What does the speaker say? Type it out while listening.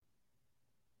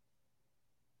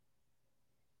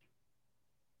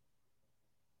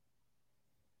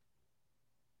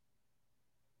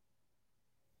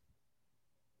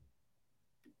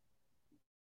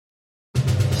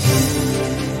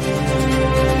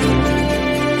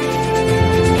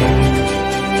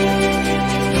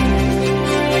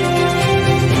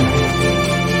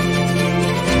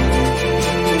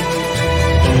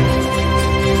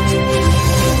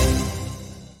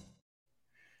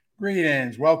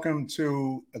Welcome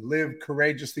to the Live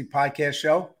Courageously podcast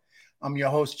show. I'm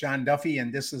your host, John Duffy,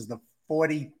 and this is the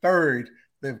 43rd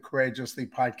Live Courageously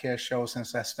podcast show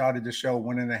since I started the show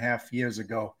 1.5 years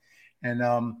ago. And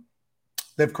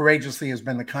Live Courageously has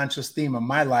been the conscious theme of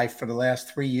my life for the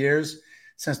last 3 years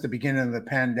since the beginning of the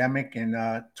pandemic in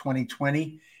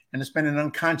 2020. And it's been an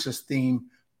unconscious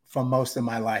theme for most of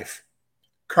my life.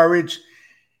 Courage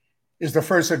is the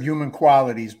first of human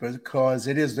qualities because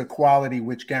it is the quality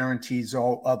which guarantees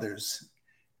all others.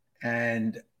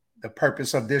 And the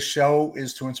purpose of this show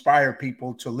is to inspire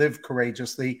people to live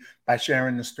courageously by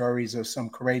sharing the stories of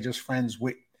some courageous friends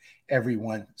with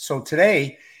everyone. So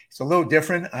today, it's a little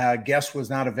different. A guest was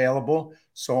not available,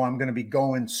 so I'm going to be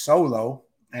going solo,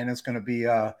 and it's going to be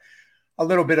a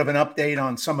little bit of an update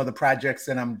on some of the projects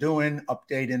that I'm doing,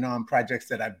 updating on projects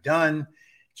that I've done,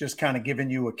 just kind of giving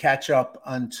you a catch up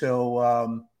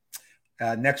until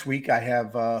next week. I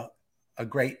have a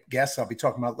great guest I'll be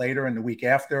talking about later, and the week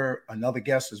after, another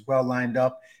guest as well lined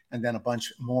up, and then a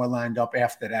bunch more lined up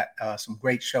after that. Some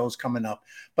great shows coming up.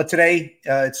 But today,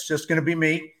 it's just going to be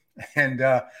me, and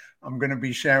I'm going to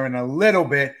be sharing a little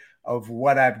bit of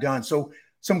what I've done. So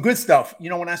some good stuff. You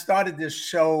know, when I started this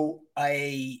show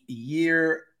a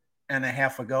year and a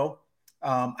half ago,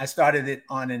 I started it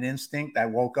on an instinct. I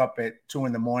woke up at 2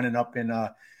 a.m. up in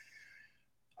a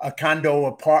condo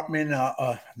apartment,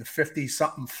 the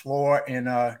 50-something floor in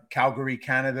Calgary,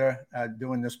 Canada,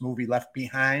 doing this movie Left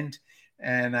Behind.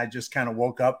 And I just kind of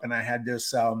woke up and I had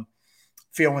this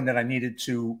feeling that I needed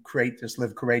to create this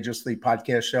Live Courageously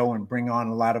podcast show and bring on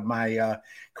a lot of my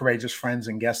courageous friends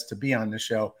and guests to be on the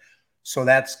show. So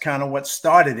that's kind of what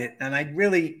started it. And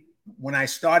when I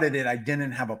started it, I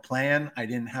didn't have a plan. I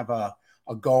didn't have a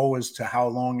goal as to how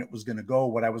long it was going to go,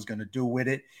 what I was going to do with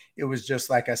it. It was just,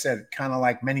 like I said, kind of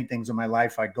like many things in my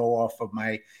life, I go off of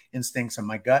my instincts and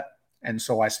my gut. And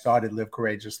so I started Live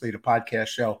Courageously, the podcast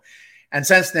show. And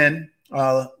since then,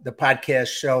 the podcast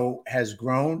show has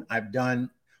grown. I've done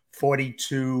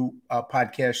 42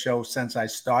 podcast shows since I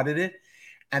started it.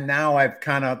 And now I've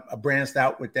kind of branched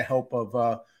out with the help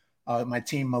of my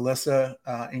team, Melissa,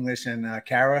 English, and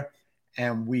Kara.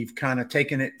 And we've kind of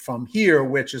taken it from here,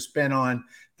 which has been on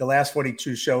the last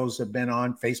 42 shows have been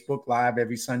on Facebook Live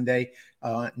every Sunday,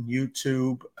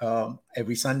 YouTube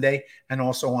every Sunday, and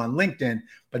also on LinkedIn.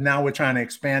 But now we're trying to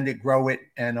expand it, grow it,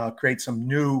 and create some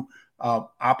new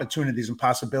opportunities and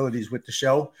possibilities with the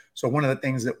show. So one of the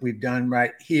things that we've done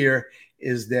right here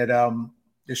is that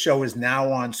the show is now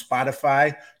on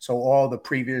Spotify. So all the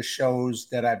previous shows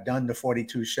that I've done, the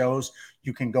 42 shows,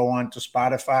 you can go on to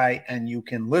Spotify and you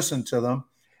can listen to them,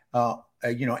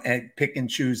 and pick and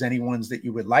choose any ones that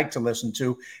you would like to listen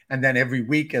to. And then every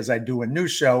week as I do a new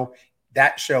show,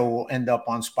 that show will end up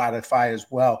on Spotify as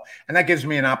well. And that gives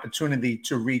me an opportunity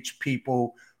to reach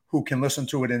people who can listen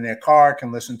to it in their car,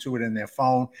 can listen to it in their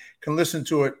phone, can listen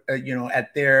to it,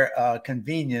 at their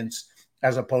convenience,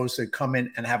 as opposed to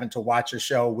coming and having to watch a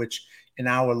show, which an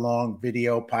hour-long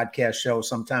video podcast show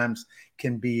sometimes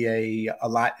can be a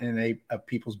lot in a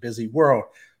people's busy world.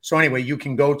 So anyway, you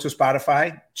can go to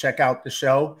Spotify, check out the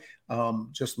show.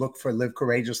 Just look for Live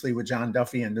Courageously with John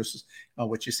Duffy. And this is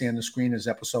what you see on the screen is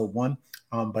episode 1.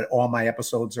 But all my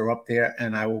episodes are up there,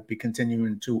 and I will be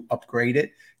continuing to upgrade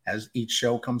it as each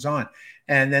show comes on.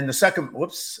 And then the second,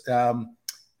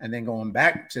 and then going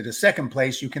back to the second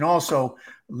place, you can also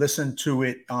listen to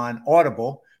it on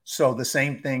Audible. So the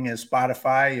same thing as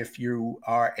Spotify. If you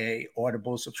are a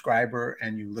Audible subscriber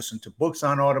and you listen to books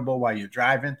on Audible while you're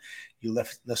driving, you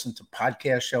listen to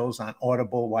podcast shows on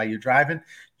Audible while you're driving,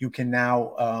 you can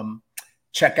now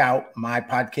check out my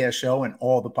podcast show, and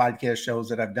all the podcast shows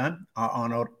that I've done are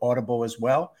on Audible as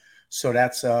well. So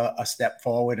that's a step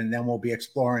forward. And then we'll be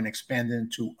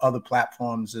expanding to other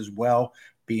platforms as well,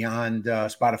 beyond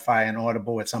Spotify and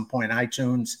Audible, at some point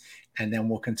iTunes, and then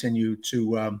we'll continue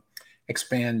to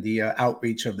expand the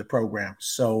outreach of the program.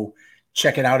 So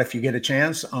check it out if you get a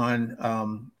chance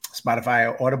on Spotify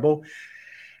or Audible.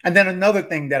 And then another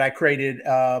thing that I created,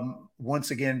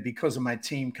 once again, because of my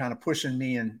team kind of pushing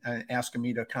me and asking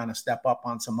me to kind of step up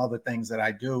on some other things that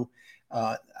I do,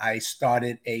 I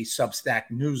started a Substack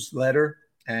newsletter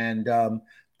and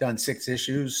done 6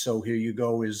 issues. So here you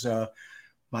go is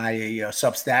my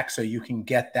Substack, so you can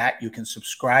get that. You can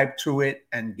subscribe to it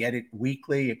and get it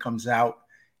weekly. It comes out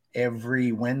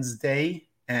every Wednesday,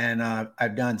 and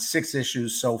I've done 6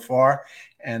 issues so far,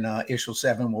 and issue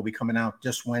 7 will be coming out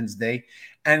this Wednesday.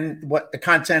 And what the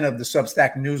content of the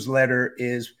Substack newsletter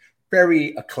is very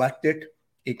eclectic.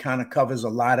 It kind of covers a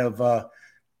lot of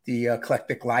the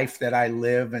eclectic life that I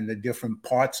live and the different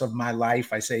parts of my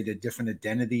life. I say the different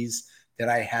identities that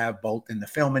I have both in the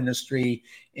film industry,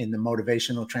 in the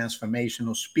motivational,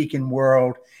 transformational speaking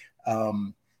world,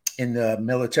 in the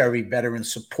military veteran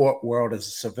support world as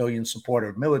a civilian supporter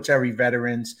of military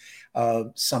veterans,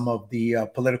 some of the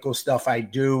political stuff I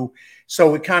do.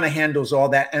 So it kind of handles all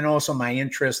that. And also my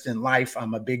interest in life.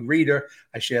 I'm a big reader.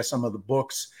 I share some of the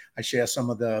books. I share some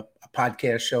of the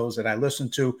podcast shows that I listen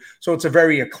to. So it's a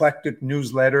very eclectic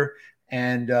newsletter.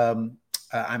 And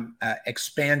I'm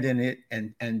expanding it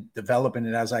and developing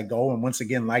it as I go. And once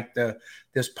again, like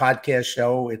this podcast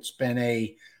show, it's been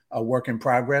a work in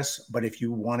progress. But if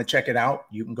you want to check it out,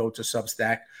 you can go to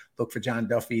Substack, look for John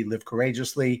Duffy, Live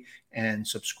Courageously, and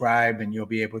subscribe, and you'll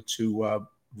be able to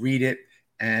read it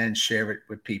and share it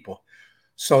with people.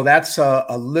 So that's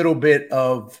a little bit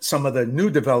of some of the new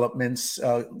developments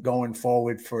going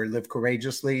forward for Live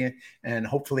Courageously. And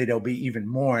hopefully there'll be even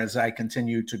more as I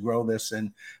continue to grow this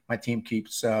and my team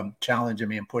keeps challenging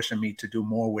me and pushing me to do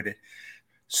more with it.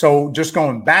 So just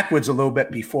going backwards a little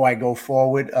bit before I go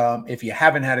forward, if you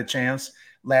haven't had a chance,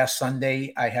 last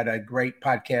Sunday, I had a great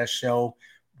podcast show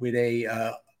with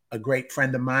a great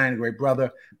friend of mine, a great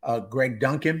brother, Greg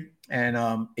Duncan.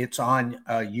 And it's on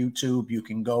YouTube. You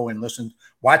can go and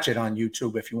watch it on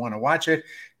YouTube if you want to watch it.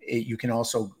 You can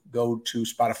also go to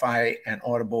Spotify and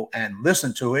Audible and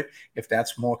listen to it if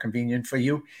that's more convenient for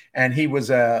you. And he was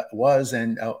a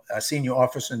senior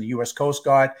officer in the U.S. Coast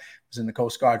Guard. Was in the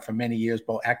Coast Guard for many years,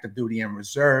 both active duty and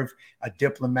reserve, a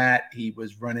diplomat. He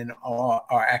was running all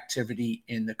our activity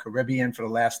in the Caribbean for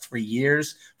the last 3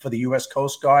 years for the U.S.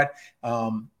 Coast Guard.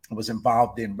 Was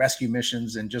involved in rescue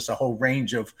missions and just a whole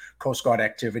range of Coast Guard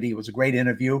activity. It was a great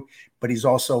interview, but he's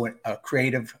also a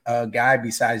creative guy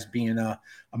besides being a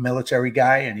military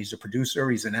guy, and he's a producer,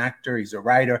 he's an actor, he's a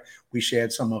writer. We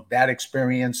shared some of that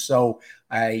experience. So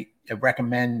I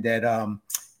recommend that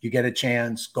you get a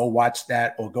chance, go watch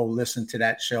that or go listen to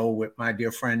that show with my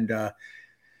dear friend,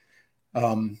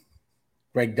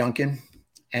 Greg Duncan.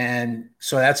 And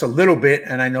so that's a little bit,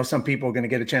 and I know some people are going to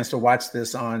get a chance to watch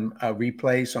this on a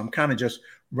replay. So I'm kind of just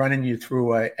running you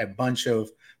through a bunch of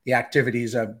the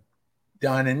activities I've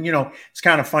done. And, it's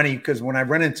kind of funny because when I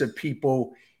run into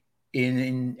people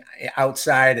in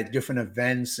outside at different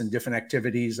events and different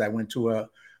activities, I went to a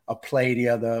play the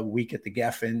other week at the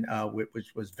Geffen,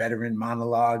 which was veteran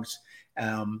monologues.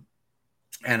 And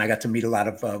I got to meet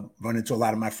run into a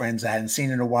lot of my friends I hadn't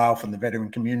seen in a while from the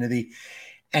veteran community.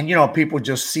 And, people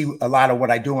just see a lot of what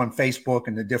I do on Facebook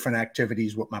and the different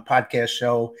activities with my podcast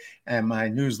show and my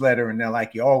newsletter. And they're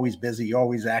like, you're always busy, you're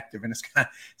always active. And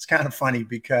it's kind of funny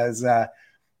because, I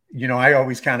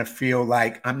always kind of feel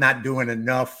like I'm not doing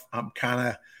enough. I'm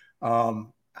kind of,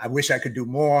 I wish I could do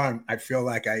more. I feel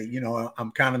like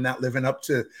I'm kind of not living up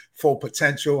to full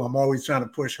potential. I'm always trying to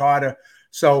push harder.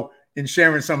 So in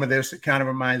sharing some of this, it kind of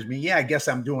reminds me, I guess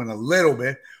I'm doing a little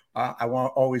bit. I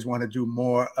always want to do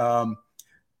more.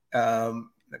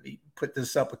 Let me put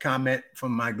this up, a comment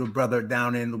from my good brother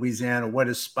down in Louisiana. What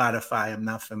is Spotify? I'm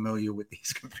not familiar with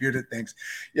these computer things.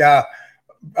 Yeah,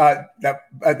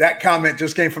 that comment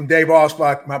just came from Dave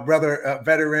Allsbach, my brother,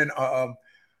 veteran,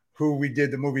 who we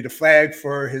did the movie The Flag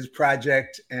for his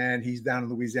project, and he's down in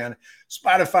Louisiana.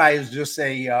 Spotify is just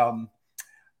a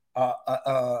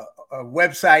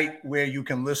website where you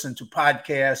can listen to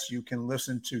podcasts, you can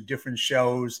listen to different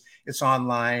shows. It's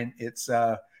online. It's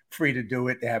free to do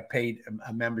it. They have paid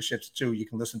memberships too. You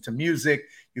can listen to music.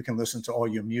 You can listen to all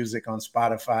your music on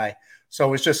Spotify.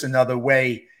 So it's just another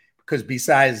way, because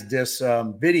besides this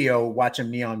video, watching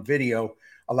me on video,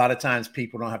 a lot of times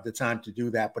people don't have the time to do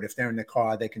that. But if they're in the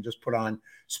car, they can just put on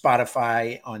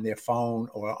Spotify on their phone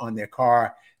or on their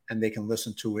car, and they can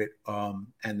listen to it.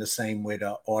 And the same with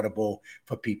Audible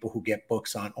for people who get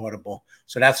books on Audible.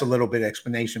 So that's a little bit of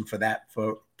explanation for that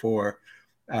for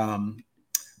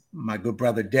my good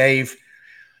brother, Dave.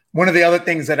 One of the other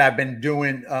things that I've been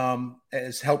doing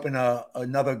is helping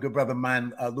another good brother of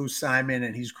mine, Lou Simon,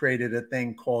 and he's created a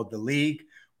thing called The League,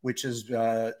 which is,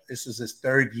 this is his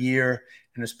 3rd year,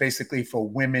 and it's basically for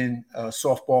women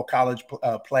softball college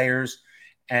players.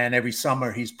 And every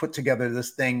summer he's put together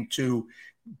this thing to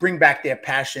bring back their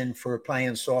passion for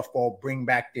playing softball, bring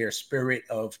back their spirit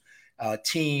of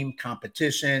team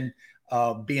competition,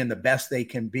 being the best they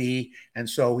can be. And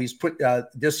so he's put,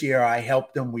 this year I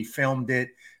helped him. We filmed it.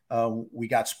 We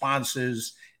got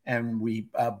sponsors, and we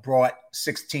brought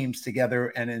 6 teams together,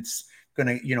 and it's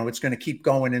going to keep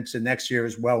going into next year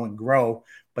as well and grow.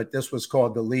 But this was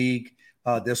called The League.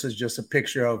 This is just a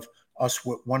picture of us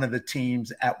with one of the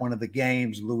teams at one of the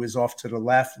games. Lou is off to the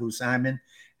left, Lou Simon.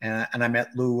 And I met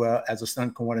Lou as a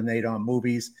stunt coordinator on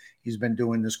movies. He's been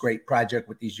doing this great project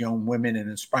with these young women and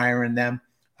inspiring them.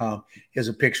 Here's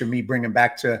a picture of me bringing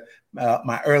back to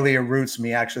my earlier roots,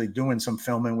 me actually doing some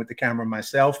filming with the camera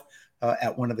myself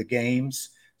at one of the games.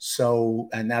 So,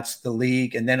 and that's the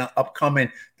league. And then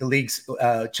upcoming, the league's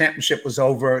championship was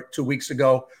over 2 weeks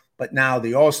ago, but now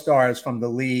the All-Stars from the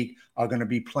league are going to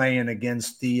be playing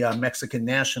against the Mexican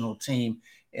national team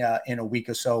in a week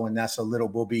or so. And that's a little,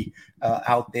 will be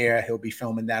out there. He'll be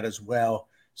filming that as well.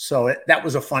 So that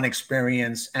was a fun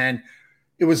experience. And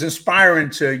it was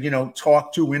inspiring to,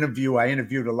 talk to, interview. I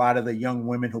interviewed a lot of the young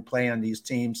women who play on these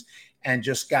teams and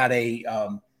just got a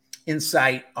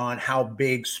insight on how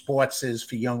big sports is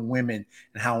for young women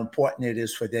and how important it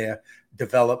is for their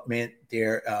development,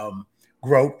 their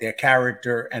growth, their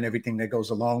character, and everything that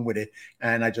goes along with it.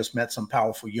 And I just met some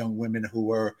powerful young women who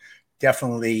were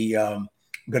definitely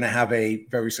going to have a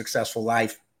very successful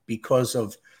life because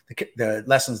of the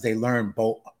lessons they learned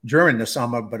both during the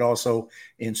summer, but also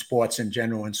in sports in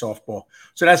general and softball.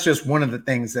 So that's just one of the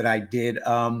things that I did.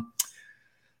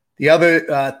 The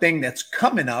other thing that's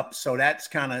coming up, so that's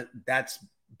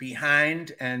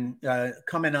behind, and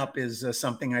coming up is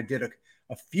something I did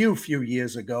a few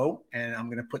years ago, and I'm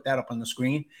going to put that up on the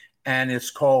screen. And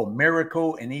it's called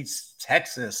Miracle in East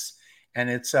Texas, and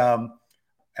it's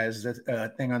as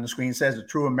the thing on the screen says, a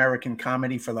true American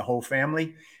comedy for the whole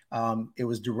family. It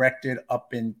was directed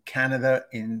up in Canada,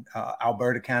 in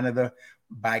Alberta, Canada,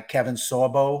 by Kevin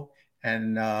Sorbo,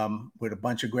 and with a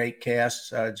bunch of great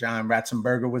casts. John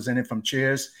Ratzenberger was in it from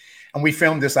Cheers. And we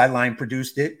filmed this, I line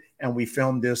produced it, and we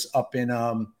filmed this up in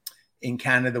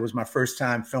Canada. It was my first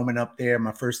time filming up there,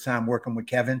 my first time working with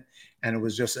Kevin, and it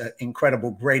was just an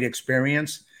incredible, great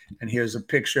experience. And here's a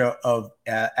picture of,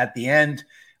 at the end,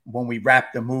 when we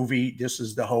wrapped the movie, this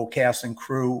is the whole cast and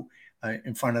crew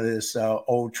in front of this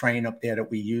old train up there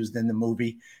that we used in the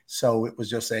movie. So it was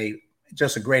just a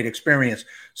great experience.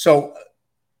 So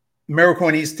Miracle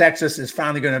in East Texas is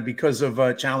finally going to, because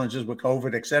of challenges with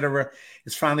COVID, et cetera,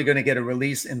 it's finally going to get a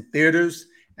release in theaters.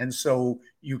 And so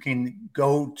you can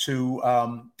go to,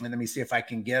 and let me see if I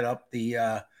can get up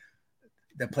the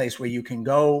place where you can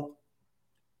go,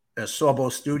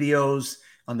 Sorbo Studios.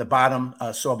 On the bottom,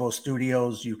 Sorbo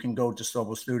Studios, you can go to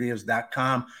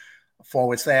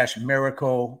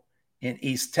sorbostudios.com/Miracle in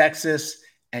East Texas,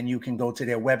 and you can go to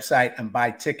their website and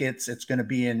buy tickets. It's going to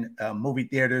be in movie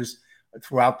theaters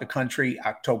throughout the country,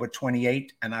 October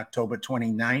 28th and October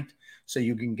 29th. So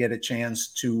you can get a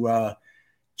chance to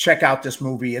check out this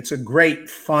movie. It's a great,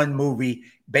 fun movie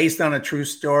based on a true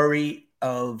story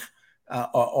of an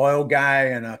oil guy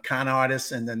and a con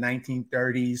artist in the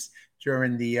 1930s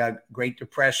during the Great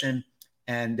Depression.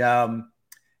 And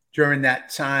during that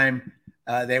time,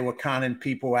 they were conning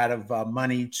people out of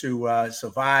money to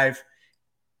survive.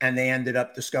 And they ended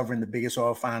up discovering the biggest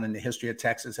oil find in the history of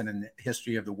Texas and in the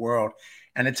history of the world.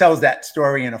 And it tells that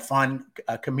story in a fun,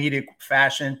 comedic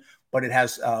fashion, but it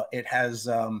has a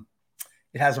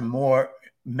more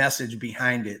message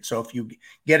behind it. So if you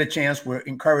get a chance, we're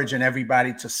encouraging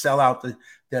everybody to sell out the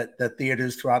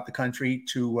theaters throughout the country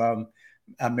to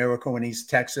A Miracle in East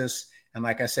Texas. And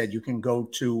like I said, you can go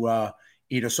to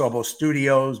either Sorbo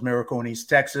Studios, Miracle in East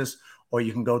Texas, or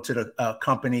you can go to the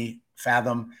company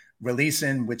Fathom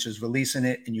Releasing, which is releasing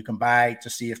it, and you can buy to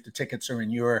see if the tickets are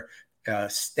in your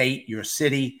state, your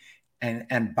city,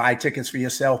 and buy tickets for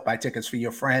yourself, buy tickets for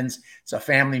your friends. It's a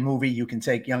family movie. You can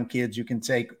take young kids, you can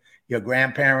take your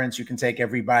grandparents, you can take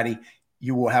everybody.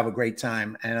 You will have a great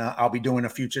time. And I'll be doing a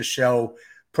future show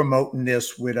promoting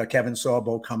this with Kevin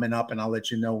Sorbo coming up, and I'll let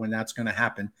you know when that's going to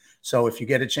happen. So if you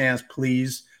get a chance,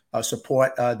 please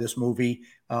support this movie.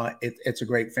 It's a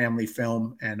great family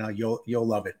film, and you'll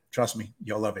love it. Trust me,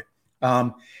 you'll love it.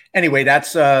 Anyway,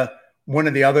 that's one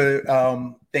of the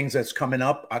other things that's coming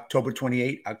up, October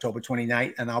 28th, October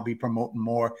 29th, and I'll be promoting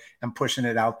more and pushing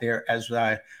it out there as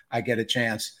I get a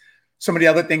chance. Some of the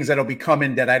other things that'll be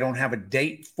coming that I don't have a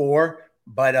date for,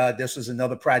 but this is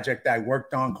another project I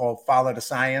worked on called Follow the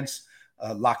Science.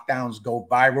 Lockdowns Go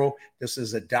Viral. This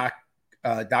is a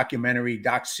documentary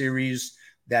series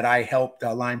that I helped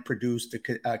line produce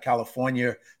the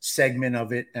California segment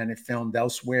of it, and it filmed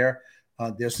elsewhere.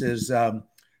 This is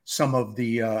some of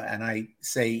the, and I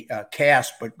say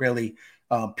cast, but really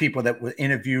people that were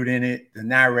interviewed in it, the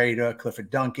narrator,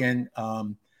 Clifford Duncan,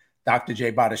 Dr.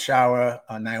 Jay Badashawa,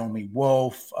 Naomi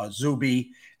Wolf,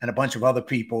 Zuby, and a bunch of other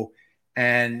people.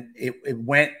 And it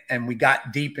went, and we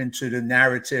got deep into the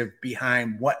narrative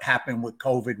behind what happened with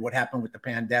COVID, what happened with the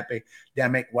pandemic,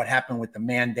 what happened with the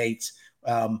mandates,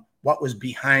 what was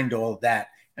behind all that.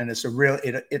 And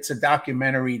it's a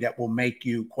documentary that will make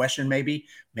you question, maybe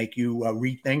make you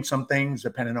rethink some things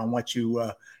depending on what you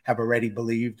have already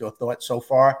believed or thought so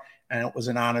far. And it was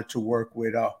an honor to work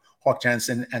with Hawk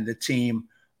Jensen and the team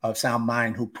of Sound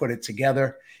Mind who put it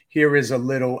together. Here is a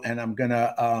little, and I'm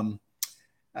gonna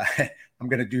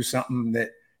do something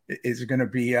that is gonna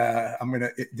be.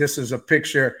 This is a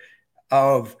picture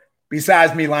of,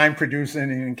 besides me line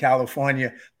producing in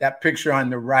California. That picture on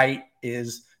the right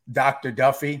is Dr.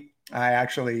 Duffy. I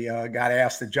actually got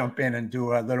asked to jump in and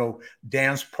do a little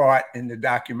dance part in the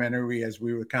documentary, as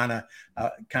we were kind of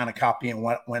copying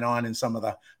what went on in some of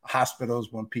the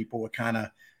hospitals when people were kind of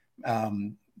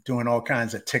doing all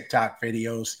kinds of TikTok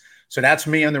videos. So that's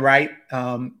me on the right.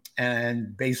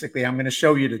 And basically, I'm going to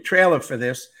show you the trailer for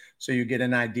this so you get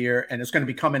an idea. And it's going to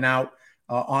be coming out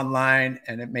online,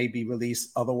 and it may be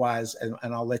released otherwise. And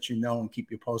I'll let you know and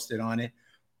keep you posted on it.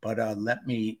 But let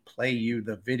me play you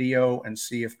the video and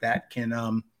see if that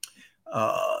can,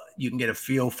 you can get a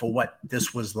feel for what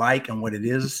this was like and what it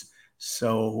is.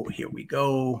 So here we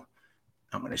go.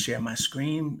 I'm going to share my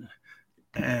screen.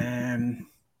 And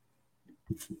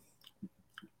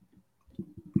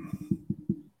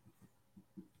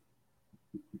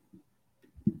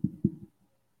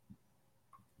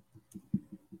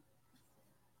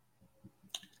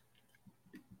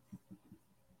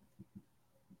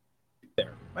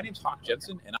there. My name's Hawk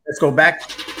Jensen, and let's go back.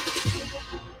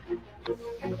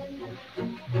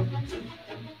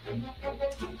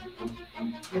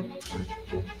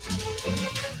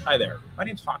 Hi there. My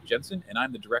name's Hawk Jensen, and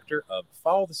I'm the director of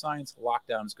Follow the Science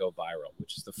Lockdowns Go Viral,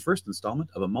 which is the first installment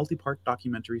of a multi-part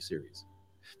documentary series.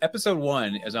 Episode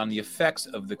 1 is on the effects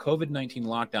of the COVID-19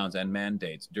 lockdowns and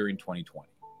mandates during 2020.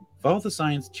 Follow the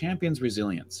Science champions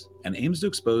resilience and aims to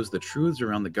expose the truths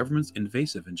around the government's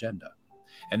invasive agenda.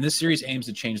 And this series aims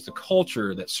to change the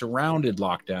culture that surrounded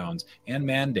lockdowns and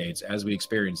mandates as we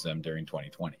experienced them during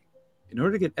 2020. In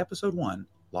order to get episode 1,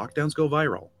 Lockdowns Go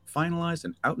Viral, finalized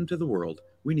and out into the world,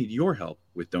 we need your help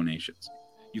with donations.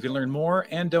 You can learn more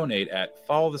and donate at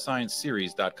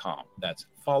followthescienceseries.com. That's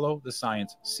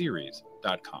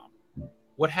followthescienceseries.com.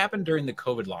 What happened during the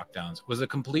COVID lockdowns was a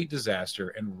complete disaster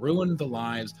and ruined the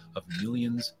lives of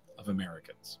millions of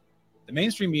Americans. The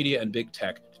mainstream media and big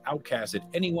tech outcasted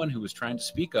anyone who was trying to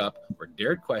speak up or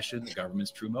dared question the government's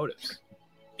true motives.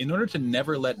 In order to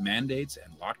never let mandates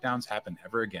and lockdowns happen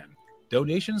ever again,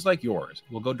 donations like yours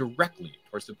will go directly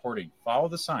towards supporting Follow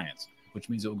the Science, which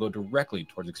means it will go directly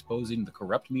towards exposing the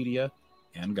corrupt media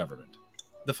and government.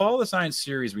 The Follow the Science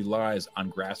series relies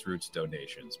on grassroots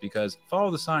donations because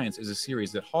Follow the Science is a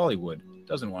series that Hollywood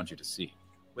doesn't want you to see.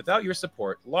 Without your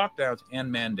support, lockdowns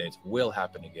and mandates will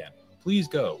happen again. Please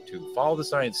go to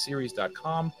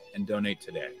followthescienceseries.com and donate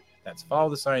today. That's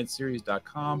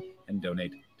followthescienceseries.com and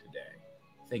donate today.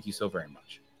 Thank you so very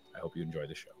much. I hope you enjoy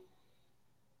the show.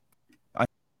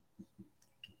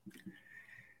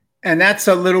 And that's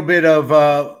a little bit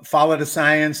of Follow the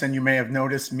Science. And you may have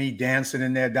noticed me dancing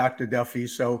in there, Dr. Duffy.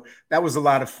 So that was a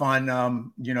lot of fun. I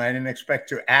didn't expect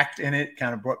to act in it.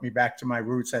 Kind of brought me back to my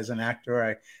roots as an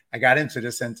actor. I got into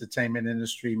this entertainment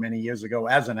industry many years ago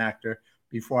as an actor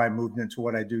before I moved into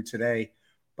what I do today.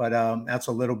 But that's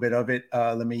a little bit of it.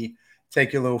 Let me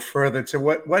take you a little further to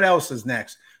what else is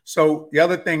next. So the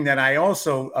other thing that I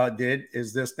also did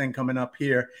is this thing coming up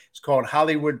here. It's called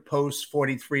Hollywood Post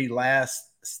 43 Last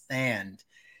Stand.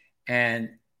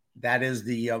 And that is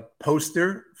the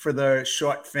poster for the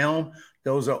short film.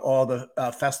 Those are all the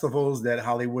festivals that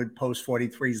Hollywood Post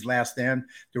 43's Last Stand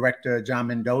director John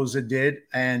Mendoza did.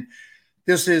 And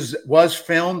this was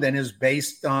filmed and is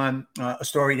based on a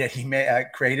story that he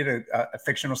created, a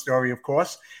fictional story, of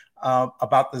course,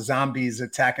 about the zombies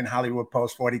attacking Hollywood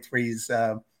Post 43's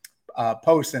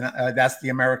post. And that's the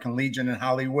American Legion in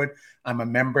Hollywood. I'm a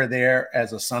member there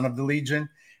as a son of the Legion.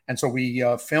 And so we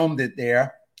filmed it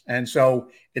there. And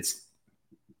so it's,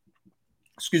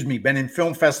 been in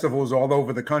film festivals all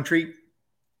over the country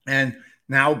and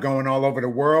now going all over the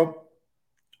world.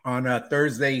 On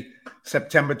Thursday,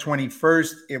 September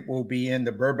 21st, it will be in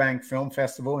the Burbank Film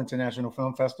Festival, International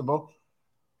Film Festival.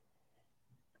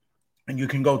 And you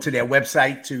can go to their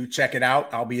website to check it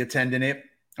out. I'll be attending it.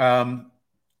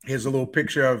 Here's a little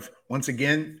picture of, once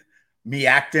again, me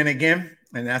acting again.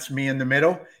 And that's me in the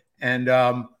middle. And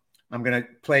I'm going to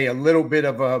play a little bit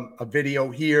of a video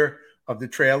here of the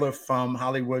trailer from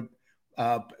Hollywood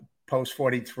Post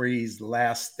 43's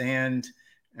Last Stand.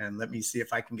 And let me see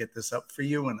if I can get this up for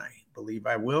you. And I believe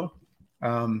I will.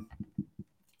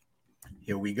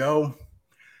 Here we go.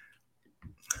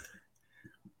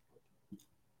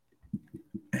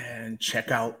 And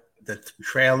check out the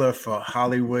trailer for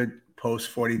Hollywood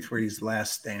Post 43's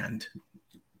Last Stand.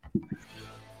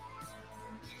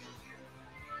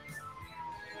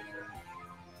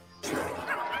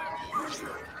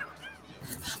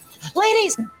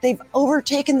 Ladies, they've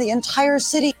overtaken the entire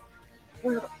city.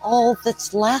 We're all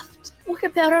that's left. What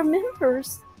about our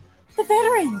members? The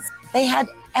veterans. They had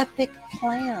epic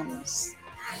plans.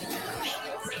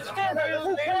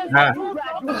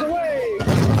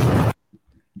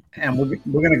 And we're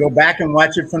going to go back and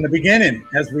watch it from the beginning,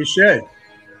 as we should.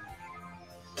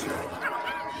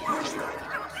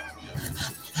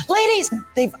 Ladies,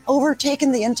 they've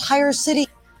overtaken the entire city.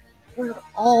 We're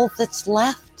all that's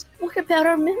left. What about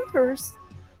our members?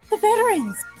 The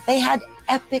veterans. They had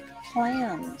epic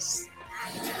plans.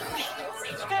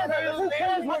 They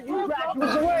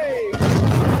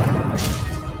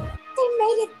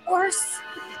made it worse.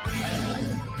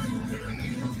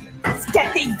 Let's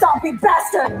get these zombie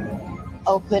bastards!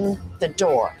 Open the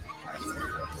door.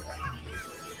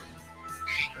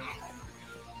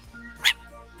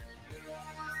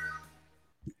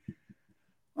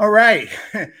 All right.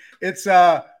 It's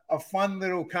a fun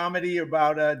little comedy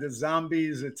about the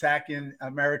zombies attacking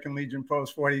American Legion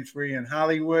Post 43 in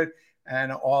Hollywood,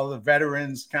 and all the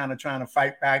veterans kind of trying to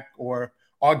fight back or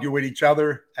argue with each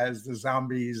other as the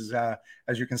zombies,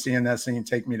 as you can see in that scene,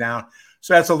 take me down.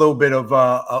 So that's a little bit of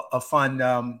a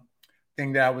fun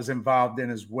thing that I was involved in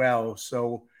as well.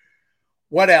 So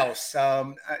what else?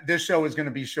 This show is going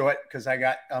to be short because I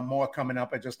got more coming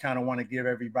up. I just kind of want to give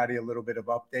everybody a little bit of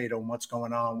update on what's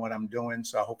going on, what I'm doing.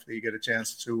 So hopefully you get a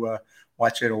chance to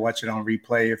watch it or watch it on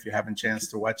replay if you haven't a chance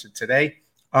to watch it today.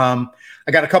 I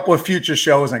got a couple of future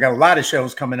shows. I got a lot of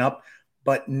shows coming up.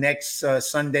 But next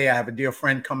Sunday, I have a dear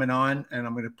friend coming on, and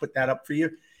I'm going to put that up for you.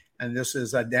 And this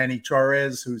is Danny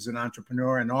Torres, who's an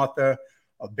entrepreneur and author,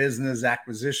 a business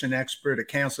acquisition expert, a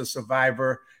cancer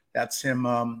survivor. That's him,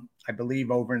 I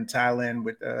believe, over in Thailand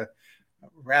with a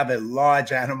rather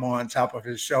large animal on top of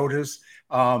his shoulders.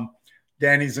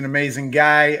 Danny's an amazing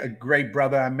guy, a great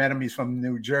brother. I met him. He's from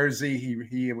New Jersey.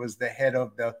 He was the head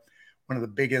of one of the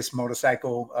biggest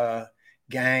motorcycle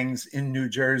gangs in New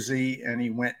Jersey, and he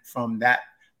went from that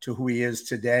to who he is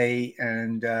today.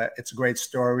 And it's a great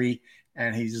story,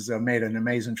 and he's made an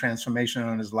amazing transformation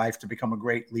on his life to become a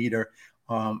great leader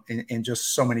in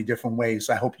just so many different ways.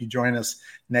 So I hope you join us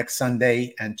next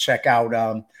Sunday and check out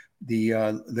the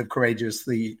Live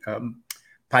Courageously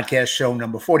podcast show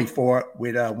number 44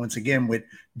 with once again with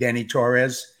Danny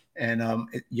Torres, and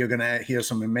you're gonna hear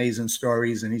some amazing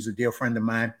stories, and he's a dear friend of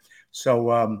mine.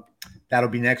 So that'll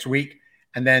be next week.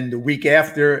 And then the week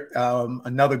after,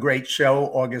 another great show,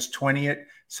 August 20th,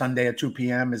 Sunday at 2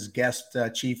 p.m. is guest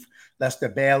Chief Lester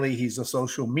Bailey. He's a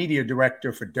social media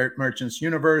director for Dirt Merchants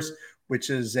Universe, which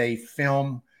is a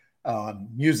film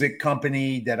music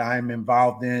company that I'm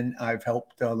involved in. I've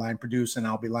helped line produce, and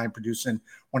I'll be line producing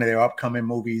one of their upcoming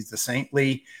movies, The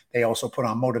Saintly. They also put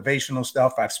on motivational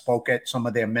stuff. I've spoke at some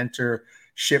of their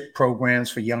mentorship programs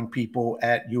for young people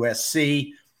at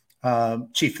USC.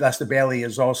 Chief Lester Bailey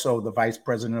is also the vice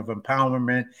president of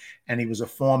empowerment, and he was a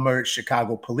former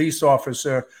Chicago police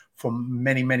officer for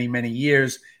many, many, many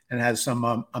years, and has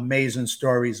some amazing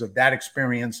stories of that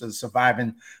experience of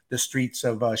surviving the streets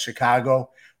of Chicago.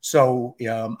 So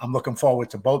I'm looking forward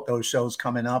to both those shows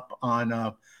coming up on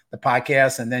the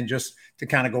podcast. And then just to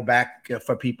kind of go back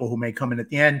for people who may come in at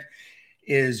the end,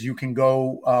 is you can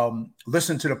go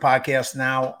listen to the podcast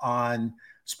now on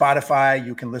Spotify.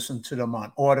 You can listen to them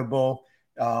on Audible,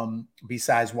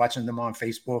 besides watching them on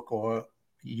Facebook or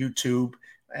YouTube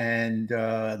and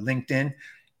LinkedIn.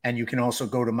 And you can also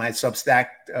go to my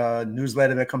Substack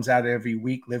newsletter that comes out every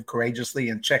week, Live Courageously,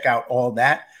 and check out all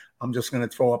that. I'm just going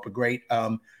to throw up a great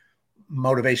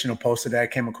motivational poster that I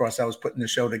came across. I was putting the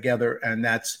show together, and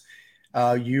that's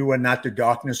you are not the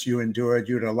darkness you endured.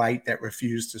 You're the light that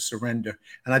refused to surrender.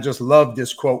 And I just love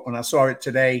this quote when I saw it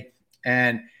today.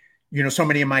 And, you know, so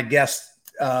many of my guests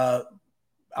are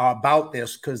about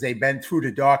this because they've been through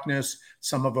the darkness.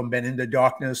 Some of them been in the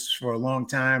darkness for a long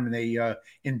time, and they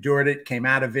endured it, came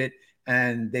out of it,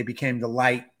 and they became the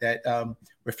light that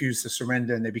refused to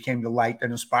surrender. And they became the light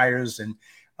that inspires and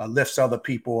lifts other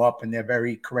people up, and they're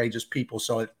very courageous people.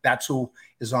 So that's who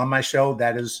is on my show.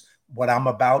 That is what I'm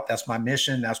about. That's my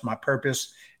mission. That's my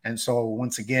purpose. And so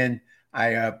once again, I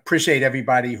appreciate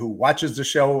everybody who watches the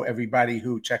show, everybody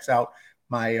who checks out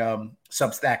my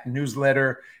Substack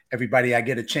newsletter, everybody I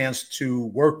get a chance to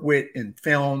work with in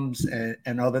films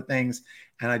and other things.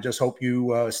 And I just hope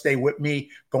you stay with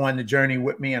me, go on the journey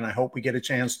with me. And I hope we get a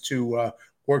chance to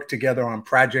work together on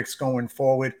projects going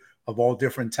forward of all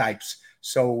different types.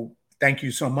 So thank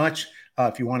you so much.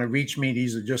 If you want to reach me,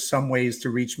 these are just some ways to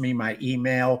reach me: my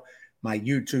email, my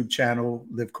YouTube channel,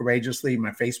 Live Courageously, my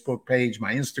Facebook page,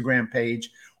 my Instagram page.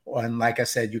 And like I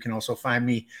said, you can also find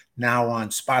me now on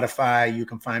Spotify. You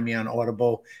can find me on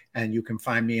Audible, and you can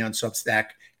find me on Substack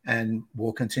and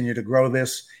we'll continue to grow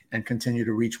this and continue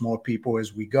to reach more people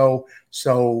as we go.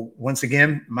 So once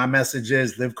again, my message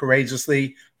is live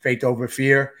courageously, faith over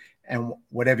fear. And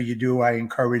whatever you do, I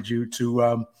encourage you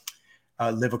to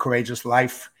live a courageous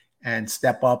life and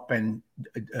step up and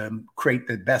create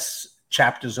the best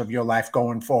chapters of your life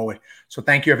going forward. So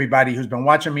thank you, everybody who's been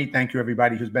watching me. Thank you,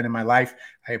 everybody who's been in my life.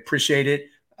 I appreciate it.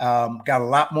 Got a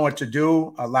lot more to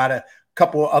do,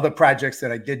 couple of other projects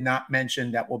that I did not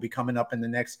mention that will be coming up in the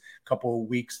next couple of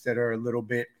weeks that are a little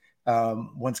bit,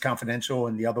 one's confidential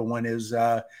and the other one is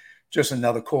just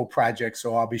another cool project.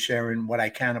 So I'll be sharing what I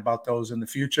can about those in the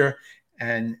future,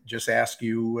 and just ask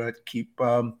you keep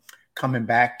coming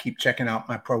back, keep checking out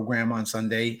my program on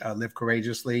Sunday, Live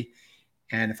Courageously.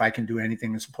 And if I can do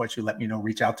anything to support you, let me know,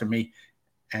 reach out to me,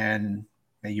 and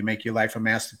may you make your life a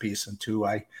masterpiece. And two,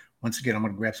 once again, I'm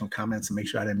going to grab some comments and make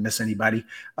sure I didn't miss anybody.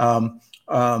 Yeah,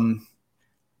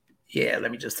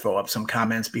 let me just throw up some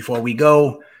comments before we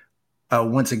go.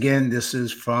 Once again, this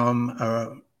is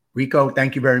from Rico.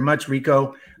 Thank you very much,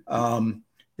 Rico.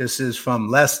 This is from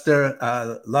Lester.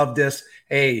 Love this.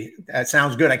 Hey, that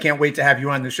sounds good. I can't wait to have you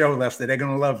on the show, Lester. They're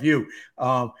going to love you.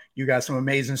 You got some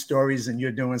amazing stories and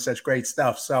you're doing such great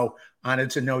stuff. So honored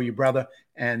to know you, brother.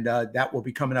 And that will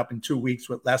be coming up in 2 weeks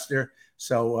with Lester.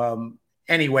 So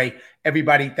anyway,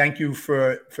 everybody, thank you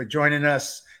for joining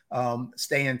us.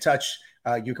 Stay in touch.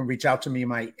 You can reach out to me,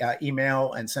 my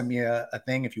email, and send me a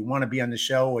thing. If you want to be on the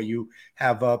show or you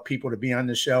have people to be on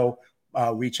the show,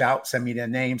 reach out, send me their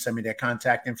name, send me their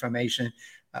contact information.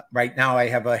 Right now, I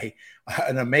have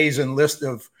an amazing list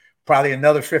of probably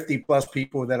another 50 plus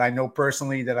people that I know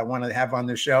personally that I want to have on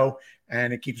the show,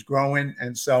 and it keeps growing.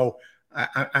 And so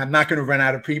I'm not going to run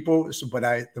out of people, but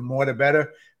the more the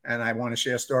better. And I want to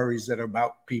share stories that are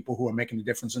about people who are making a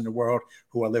difference in the world,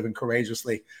 who are living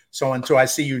courageously. So until I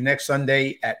see you next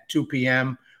Sunday at 2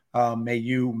 p.m., may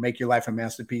you make your life a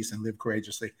masterpiece and live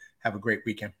courageously. Have a great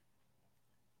weekend.